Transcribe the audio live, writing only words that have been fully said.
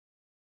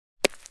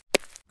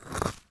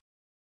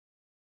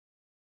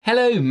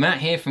Hello,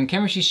 Matt here from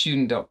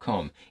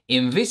chemistrystudent.com.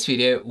 In this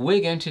video,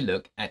 we're going to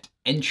look at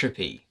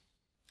entropy.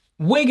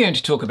 We're going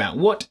to talk about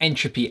what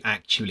entropy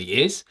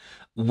actually is,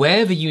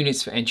 where the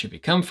units for entropy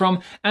come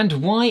from,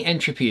 and why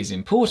entropy is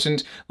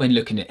important when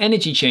looking at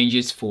energy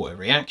changes for a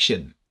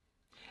reaction.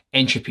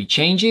 Entropy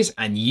changes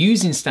and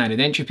using standard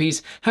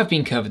entropies have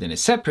been covered in a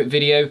separate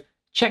video.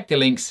 Check the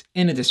links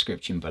in the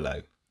description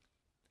below.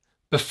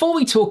 Before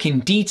we talk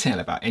in detail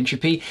about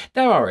entropy,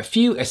 there are a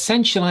few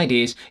essential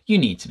ideas you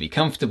need to be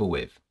comfortable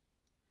with.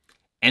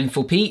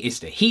 Enthalpy is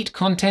the heat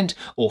content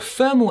or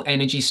thermal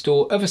energy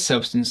store of a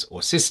substance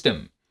or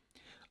system.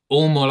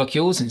 All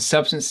molecules and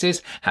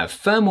substances have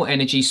thermal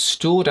energy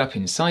stored up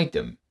inside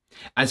them,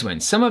 as when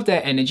some of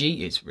their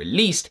energy is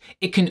released,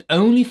 it can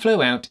only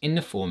flow out in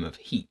the form of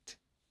heat.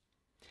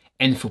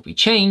 Enthalpy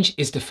change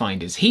is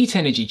defined as heat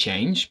energy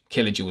change,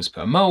 kilojoules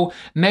per mole,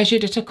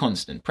 measured at a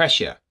constant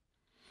pressure.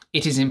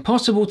 It is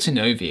impossible to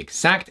know the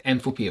exact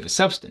enthalpy of a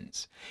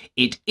substance.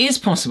 It is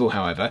possible,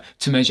 however,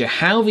 to measure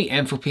how the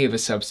enthalpy of a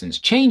substance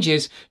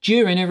changes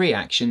during a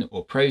reaction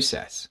or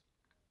process.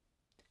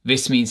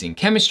 This means in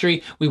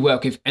chemistry we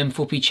work with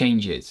enthalpy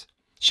changes,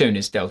 shown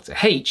as delta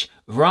H,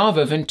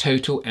 rather than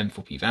total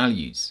enthalpy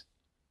values.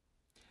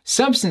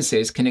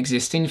 Substances can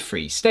exist in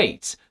three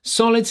states: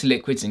 solids,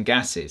 liquids and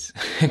gases,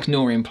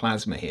 ignoring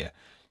plasma here.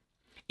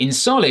 In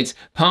solids,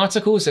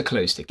 particles are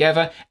close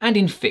together and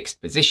in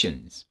fixed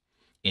positions.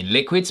 In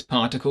liquids,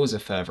 particles are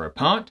further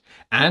apart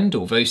and,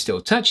 although still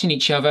touching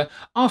each other,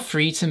 are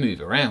free to move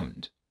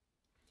around.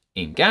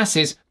 In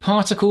gases,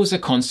 particles are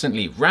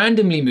constantly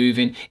randomly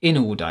moving in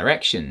all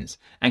directions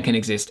and can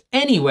exist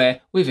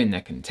anywhere within their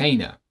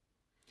container.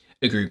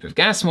 A group of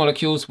gas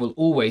molecules will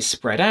always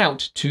spread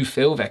out to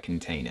fill their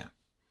container.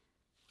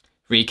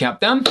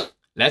 Recap done?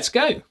 Let's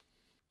go!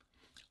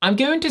 I'm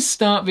going to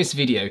start this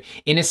video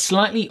in a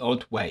slightly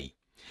odd way,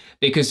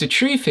 because the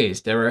truth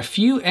is there are a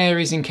few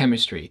areas in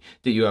chemistry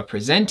that you are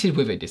presented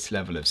with at this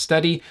level of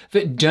study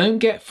that don't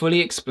get fully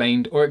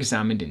explained or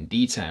examined in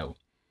detail.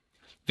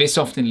 This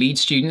often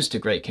leads students to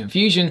great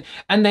confusion,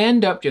 and they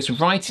end up just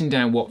writing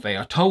down what they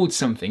are told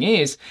something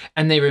is,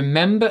 and they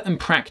remember and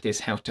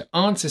practice how to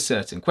answer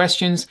certain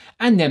questions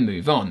and then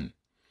move on,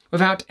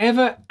 without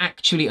ever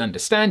actually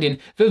understanding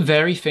the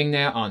very thing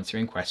they are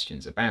answering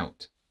questions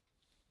about.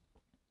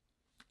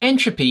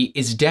 Entropy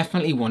is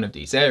definitely one of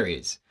these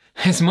areas.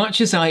 As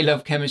much as I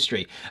love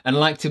chemistry and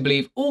like to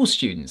believe all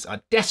students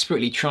are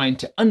desperately trying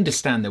to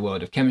understand the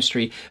world of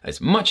chemistry as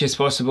much as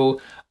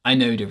possible, I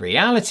know the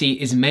reality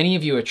is many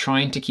of you are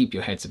trying to keep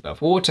your heads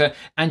above water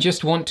and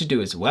just want to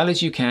do as well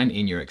as you can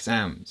in your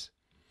exams.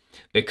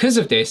 Because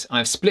of this,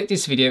 I've split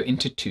this video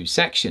into two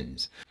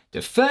sections.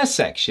 The first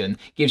section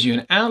gives you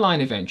an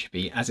outline of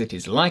entropy as it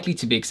is likely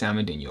to be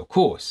examined in your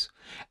course.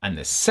 And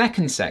the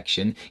second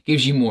section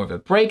gives you more of a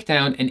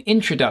breakdown and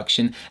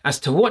introduction as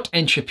to what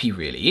entropy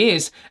really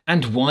is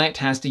and why it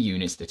has the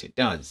units that it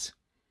does.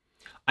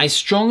 I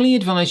strongly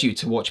advise you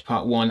to watch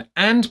part 1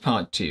 and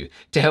part 2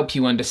 to help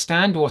you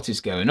understand what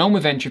is going on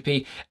with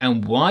entropy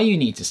and why you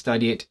need to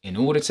study it in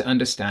order to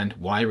understand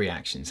why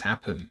reactions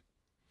happen.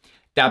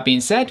 That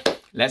being said,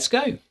 let's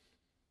go.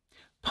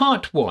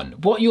 Part 1,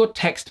 what your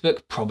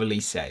textbook probably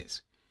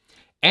says.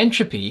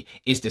 Entropy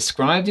is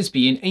described as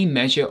being a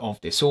measure of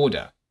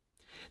disorder.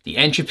 The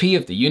entropy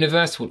of the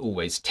universe will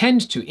always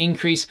tend to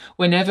increase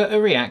whenever a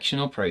reaction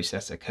or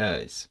process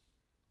occurs.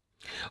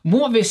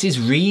 What this is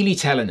really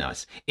telling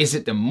us is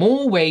that the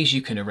more ways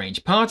you can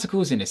arrange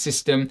particles in a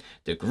system,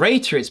 the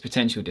greater its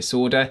potential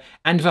disorder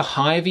and the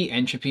higher the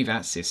entropy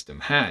that system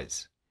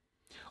has.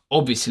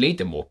 Obviously,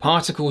 the more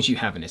particles you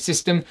have in a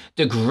system,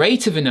 the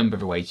greater the number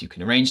of ways you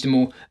can arrange them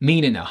all,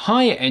 meaning a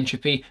higher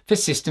entropy for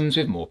systems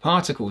with more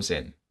particles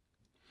in.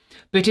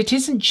 But it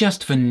isn't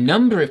just the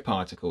number of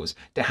particles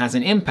that has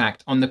an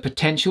impact on the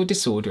potential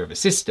disorder of a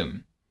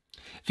system.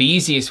 The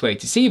easiest way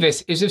to see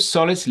this is with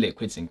solids,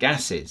 liquids and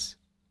gases.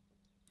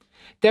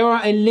 There are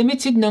a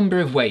limited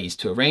number of ways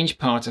to arrange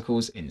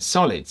particles in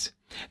solids,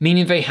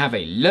 meaning they have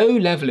a low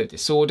level of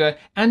disorder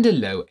and a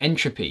low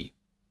entropy.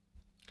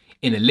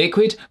 In a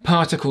liquid,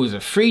 particles are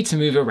free to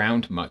move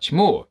around much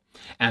more,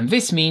 and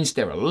this means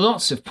there are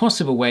lots of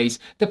possible ways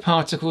the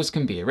particles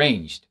can be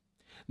arranged,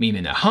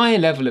 meaning a higher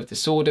level of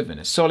disorder than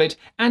a solid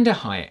and a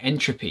higher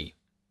entropy.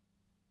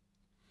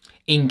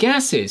 In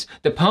gases,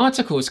 the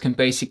particles can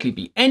basically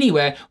be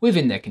anywhere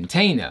within their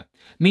container,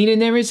 meaning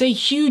there is a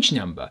huge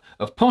number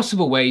of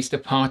possible ways the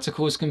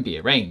particles can be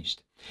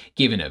arranged,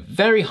 given a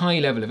very high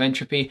level of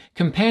entropy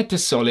compared to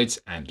solids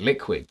and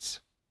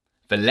liquids.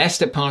 The less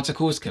the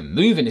particles can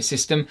move in a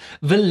system,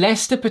 the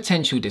less the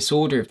potential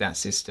disorder of that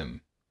system.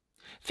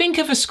 Think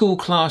of a school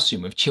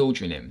classroom with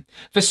children in.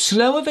 The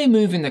slower they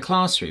move in the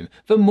classroom,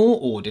 the more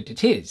ordered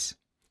it is.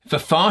 The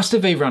faster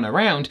they run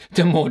around,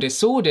 the more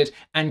disordered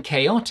and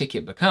chaotic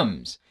it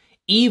becomes,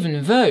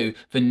 even though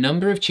the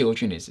number of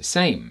children is the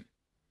same.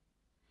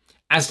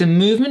 As the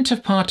movement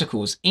of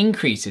particles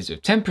increases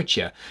with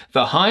temperature,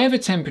 the higher the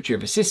temperature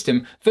of a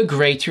system, the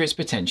greater its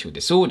potential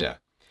disorder,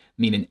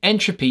 meaning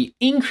entropy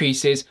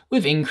increases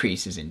with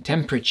increases in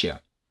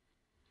temperature.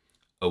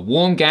 A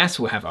warm gas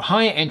will have a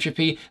higher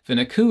entropy than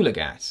a cooler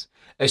gas,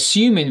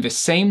 assuming the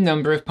same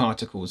number of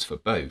particles for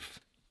both.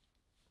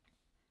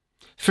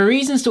 For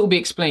reasons that will be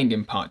explained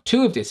in part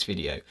 2 of this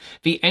video,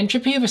 the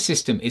entropy of a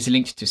system is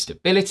linked to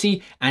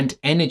stability and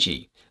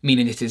energy,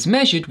 meaning it is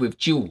measured with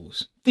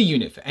joules, the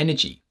unit for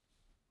energy.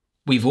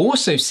 We've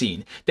also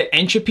seen that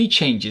entropy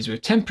changes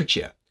with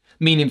temperature,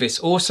 meaning this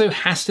also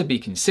has to be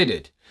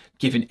considered,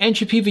 given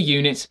entropy the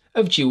units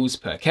of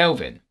joules per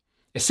Kelvin,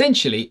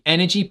 essentially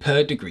energy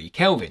per degree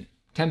Kelvin,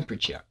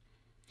 temperature.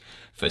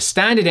 For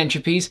standard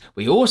entropies,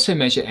 we also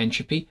measure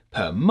entropy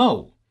per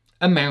mole,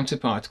 amount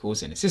of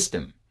particles in a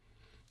system.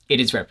 It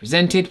is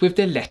represented with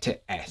the letter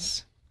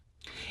S.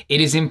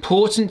 It is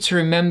important to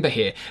remember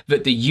here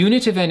that the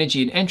unit of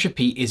energy in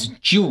entropy is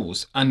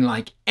joules,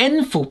 unlike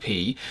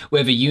enthalpy,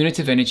 where the unit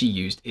of energy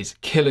used is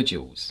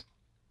kilojoules.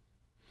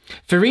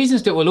 For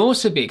reasons that will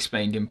also be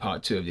explained in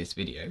part 2 of this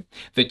video,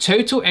 the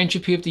total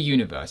entropy of the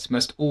universe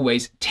must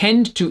always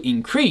tend to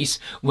increase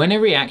when a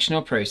reaction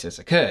or process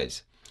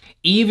occurs.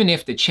 Even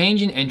if the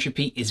change in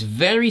entropy is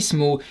very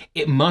small,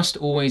 it must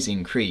always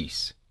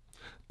increase.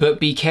 But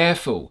be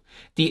careful,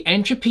 the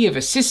entropy of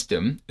a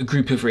system, a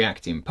group of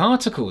reacting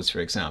particles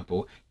for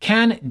example,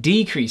 can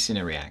decrease in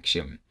a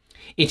reaction.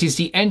 It is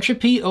the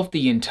entropy of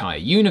the entire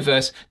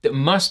universe that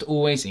must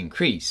always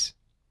increase.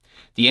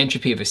 The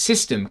entropy of a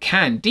system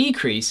can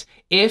decrease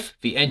if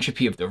the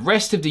entropy of the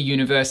rest of the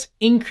universe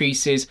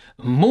increases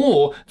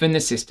more than the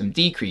system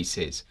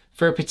decreases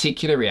for a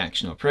particular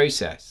reaction or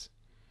process.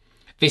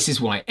 This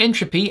is why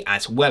entropy,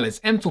 as well as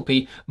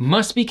enthalpy,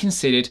 must be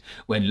considered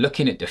when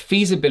looking at the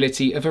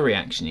feasibility of a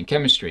reaction in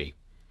chemistry.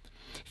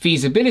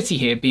 Feasibility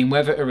here being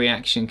whether a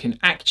reaction can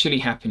actually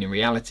happen in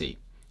reality,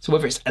 so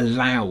whether it's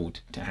allowed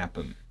to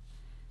happen.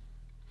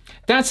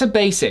 That's a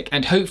basic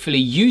and hopefully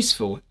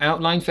useful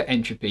outline for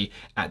entropy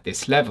at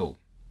this level.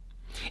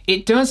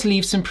 It does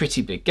leave some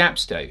pretty big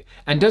gaps though,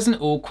 and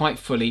doesn't all quite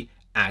fully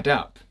add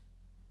up.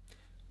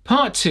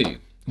 Part 2.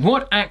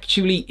 What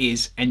actually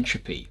is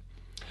entropy?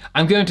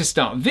 I'm going to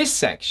start this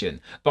section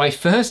by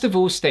first of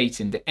all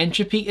stating that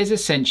entropy is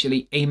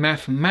essentially a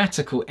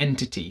mathematical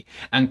entity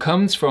and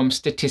comes from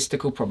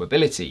statistical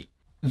probability.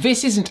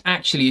 This isn't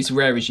actually as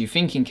rare as you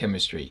think in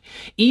chemistry.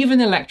 Even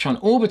electron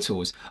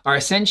orbitals are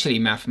essentially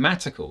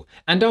mathematical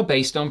and are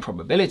based on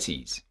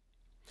probabilities.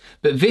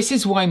 But this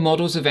is why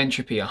models of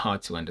entropy are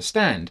hard to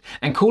understand,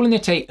 and calling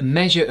it a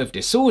measure of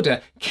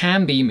disorder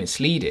can be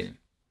misleading.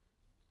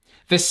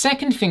 The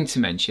second thing to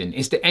mention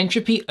is that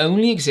entropy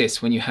only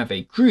exists when you have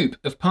a group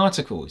of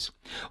particles.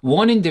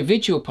 One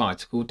individual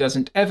particle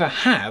doesn't ever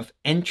have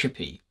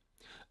entropy.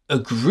 A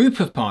group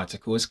of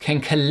particles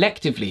can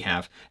collectively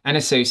have an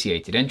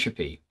associated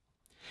entropy.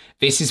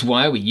 This is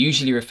why we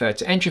usually refer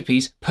to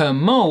entropies per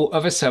mole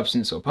of a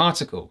substance or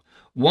particle.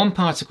 One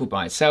particle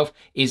by itself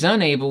is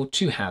unable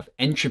to have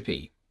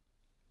entropy.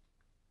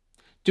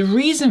 The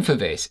reason for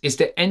this is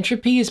that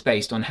entropy is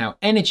based on how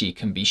energy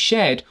can be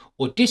shared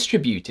or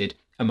distributed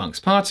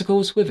amongst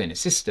particles within a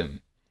system.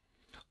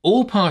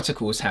 All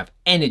particles have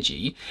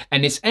energy,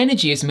 and this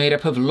energy is made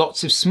up of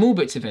lots of small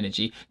bits of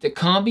energy that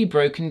can't be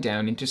broken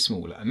down into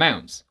smaller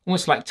amounts,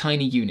 almost like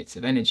tiny units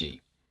of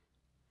energy.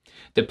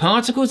 The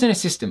particles in a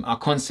system are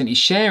constantly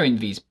sharing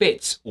these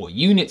bits or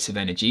units of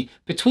energy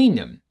between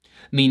them,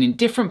 meaning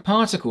different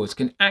particles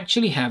can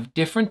actually have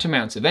different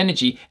amounts of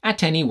energy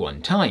at any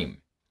one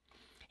time.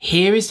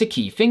 Here is the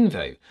key thing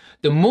though,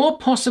 the more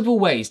possible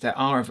ways there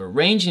are of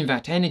arranging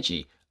that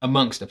energy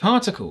amongst the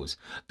particles,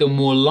 the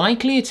more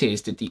likely it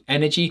is that the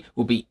energy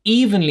will be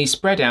evenly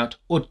spread out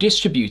or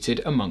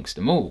distributed amongst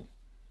them all.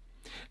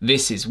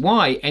 This is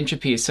why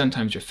entropy is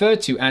sometimes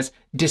referred to as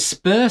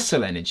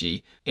dispersal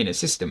energy in a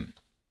system.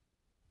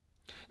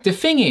 The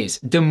thing is,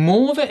 the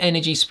more the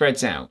energy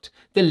spreads out,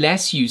 the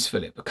less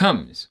useful it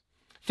becomes.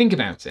 Think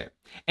about it.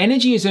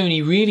 Energy is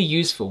only really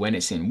useful when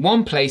it's in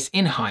one place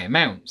in high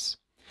amounts.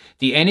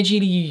 The energy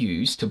that you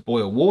use to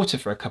boil water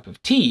for a cup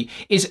of tea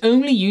is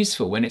only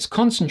useful when it's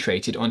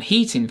concentrated on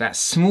heating that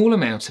small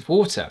amount of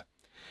water.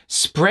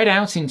 Spread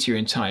out into your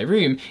entire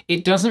room,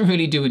 it doesn't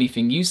really do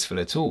anything useful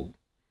at all.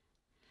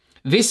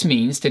 This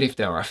means that if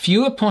there are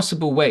fewer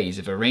possible ways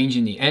of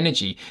arranging the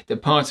energy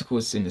that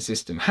particles in the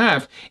system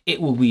have, it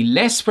will be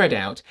less spread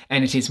out,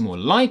 and it is more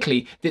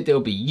likely that there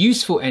will be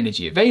useful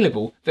energy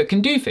available that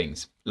can do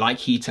things, like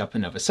heat up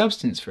another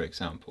substance for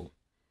example.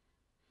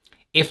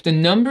 If the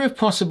number of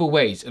possible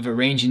ways of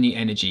arranging the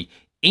energy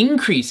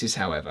increases,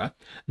 however,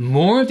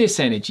 more of this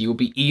energy will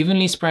be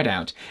evenly spread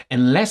out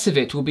and less of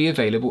it will be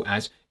available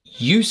as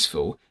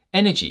useful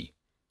energy.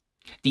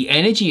 The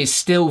energy is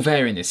still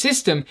there in the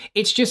system,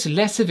 it's just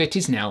less of it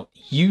is now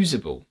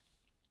usable.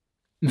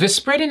 The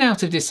spreading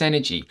out of this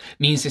energy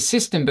means the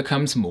system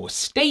becomes more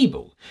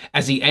stable,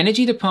 as the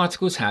energy the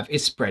particles have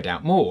is spread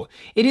out more.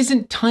 It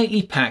isn't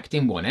tightly packed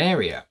in one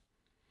area.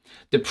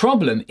 The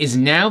problem is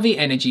now the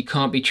energy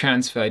can't be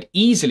transferred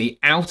easily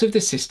out of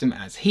the system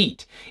as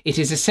heat. It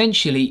is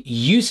essentially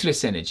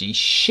useless energy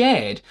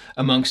shared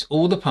amongst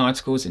all the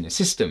particles in the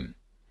system.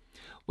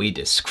 We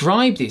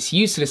describe this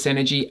useless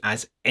energy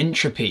as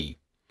entropy.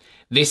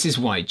 This is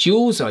why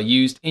joules are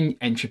used in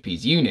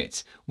entropy's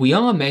units. We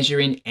are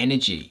measuring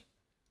energy.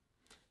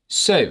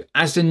 So,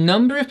 as the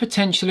number of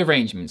potential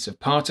arrangements of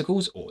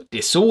particles or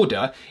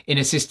disorder in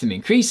a system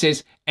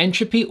increases,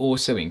 entropy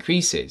also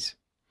increases.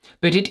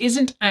 But it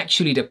isn't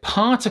actually the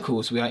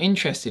particles we are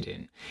interested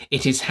in.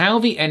 It is how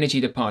the energy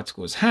the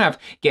particles have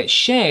gets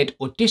shared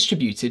or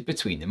distributed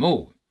between them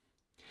all.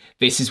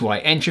 This is why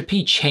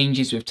entropy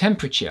changes with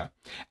temperature,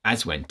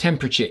 as when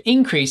temperature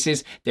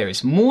increases, there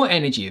is more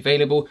energy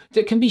available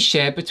that can be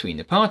shared between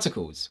the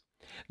particles,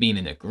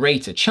 meaning a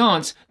greater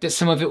chance that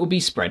some of it will be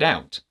spread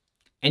out.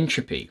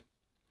 Entropy.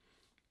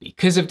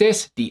 Because of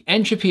this, the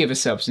entropy of a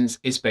substance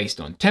is based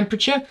on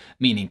temperature,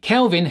 meaning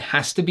Kelvin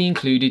has to be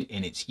included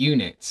in its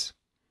units.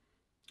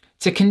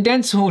 To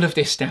condense all of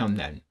this down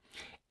then,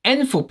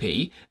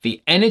 enthalpy,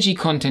 the energy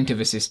content of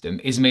a system,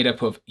 is made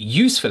up of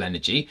useful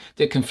energy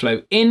that can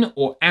flow in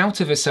or out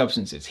of a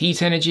substance as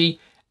heat energy,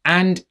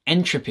 and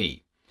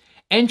entropy.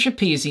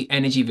 Entropy is the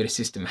energy that a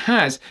system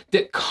has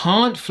that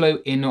can't flow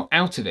in or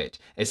out of it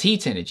as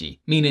heat energy,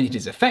 meaning it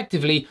is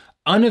effectively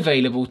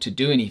unavailable to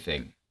do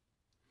anything.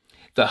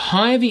 The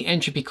higher the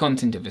entropy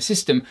content of a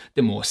system,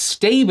 the more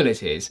stable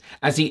it is,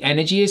 as the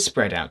energy is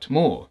spread out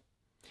more.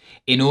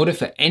 In order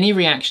for any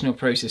reaction or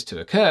process to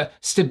occur,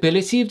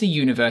 stability of the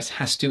universe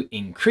has to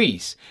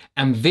increase,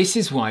 and this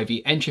is why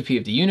the entropy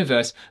of the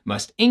universe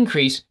must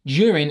increase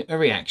during a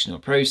reaction or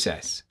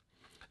process.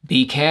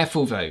 Be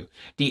careful though,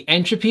 the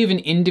entropy of an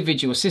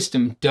individual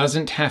system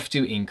doesn't have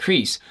to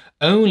increase,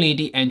 only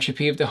the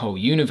entropy of the whole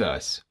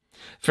universe.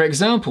 For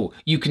example,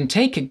 you can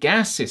take a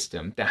gas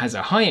system that has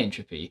a high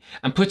entropy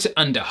and put it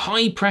under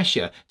high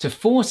pressure to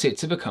force it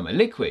to become a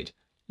liquid,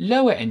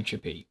 lower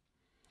entropy.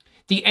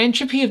 The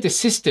entropy of the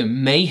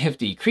system may have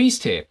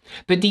decreased here,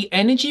 but the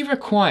energy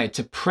required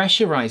to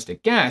pressurize the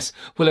gas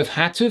will have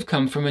had to have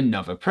come from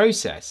another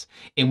process,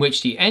 in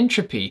which the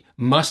entropy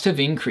must have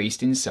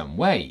increased in some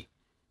way.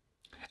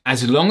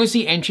 As long as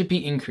the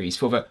entropy increase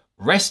for the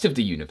rest of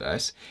the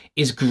universe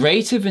is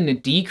greater than the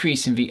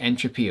decrease in the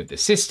entropy of the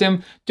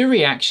system, the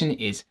reaction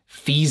is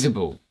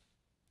feasible.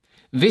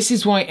 This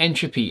is why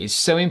entropy is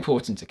so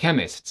important to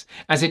chemists,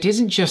 as it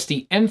isn't just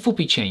the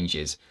enthalpy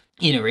changes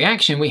in a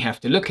reaction we have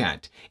to look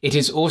at, it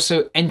is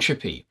also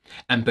entropy,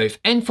 and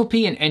both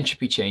enthalpy and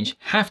entropy change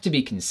have to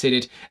be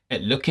considered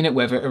at looking at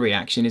whether a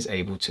reaction is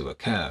able to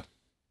occur.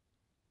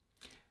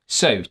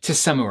 So, to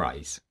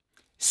summarize,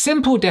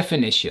 simple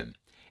definition.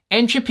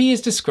 Entropy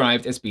is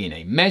described as being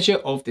a measure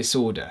of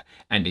disorder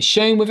and is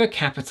shown with a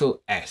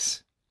capital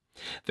S.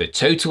 The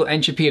total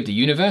entropy of the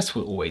universe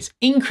will always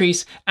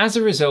increase as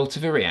a result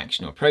of a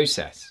reaction or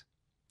process.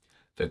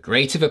 The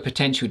greater the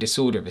potential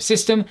disorder of a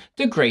system,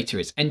 the greater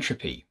its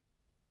entropy.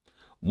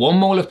 1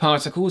 mole of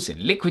particles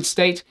in liquid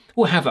state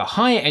will have a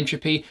higher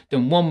entropy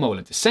than 1 mole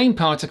of the same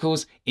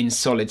particles in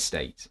solid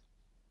state.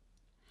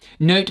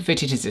 Note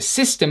that it is a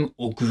system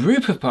or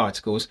group of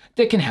particles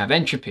that can have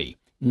entropy,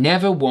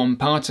 never one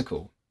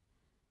particle.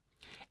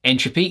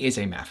 Entropy is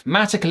a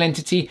mathematical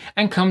entity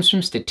and comes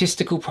from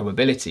statistical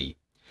probability.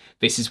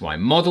 This is why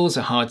models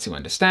are hard to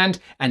understand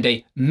and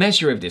a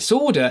measure of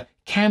disorder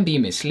can be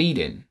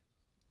misleading.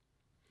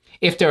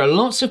 If there are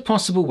lots of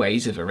possible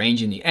ways of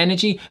arranging the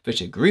energy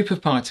that a group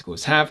of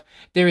particles have,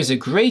 there is a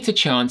greater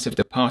chance of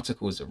the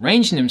particles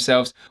arranging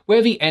themselves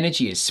where the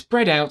energy is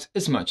spread out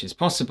as much as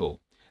possible,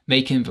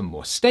 making them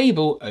more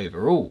stable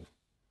overall.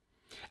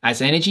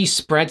 As energy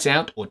spreads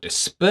out or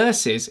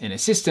disperses in a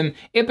system,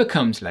 it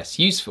becomes less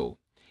useful.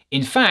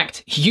 In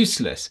fact,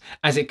 useless,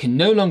 as it can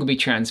no longer be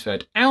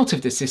transferred out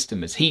of the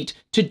system as heat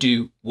to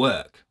do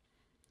work.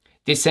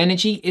 This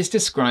energy is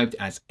described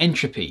as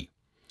entropy.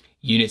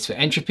 Units for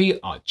entropy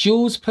are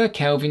joules per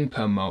Kelvin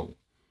per mole.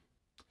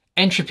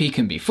 Entropy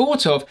can be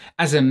thought of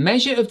as a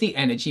measure of the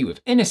energy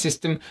within a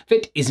system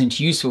that isn't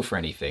useful for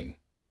anything.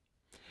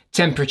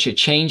 Temperature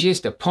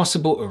changes the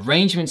possible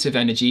arrangements of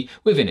energy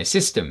within a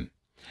system,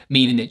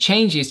 meaning it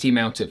changes the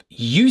amount of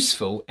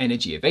useful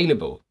energy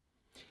available.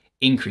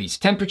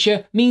 Increased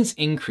temperature means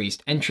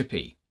increased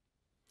entropy.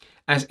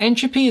 As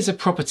entropy is a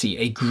property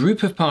a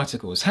group of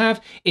particles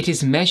have, it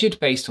is measured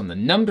based on the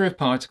number of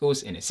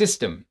particles in a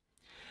system.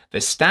 The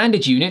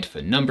standard unit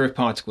for number of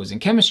particles in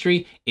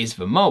chemistry is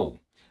the mole,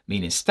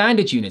 meaning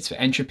standard units for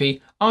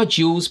entropy are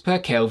joules per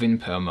Kelvin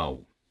per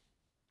mole.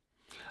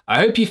 I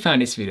hope you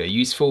found this video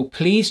useful.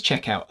 Please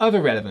check out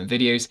other relevant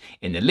videos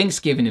in the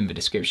links given in the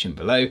description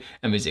below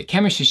and visit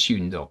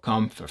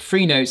chemistrystudent.com for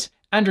free notes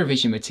and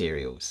revision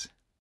materials.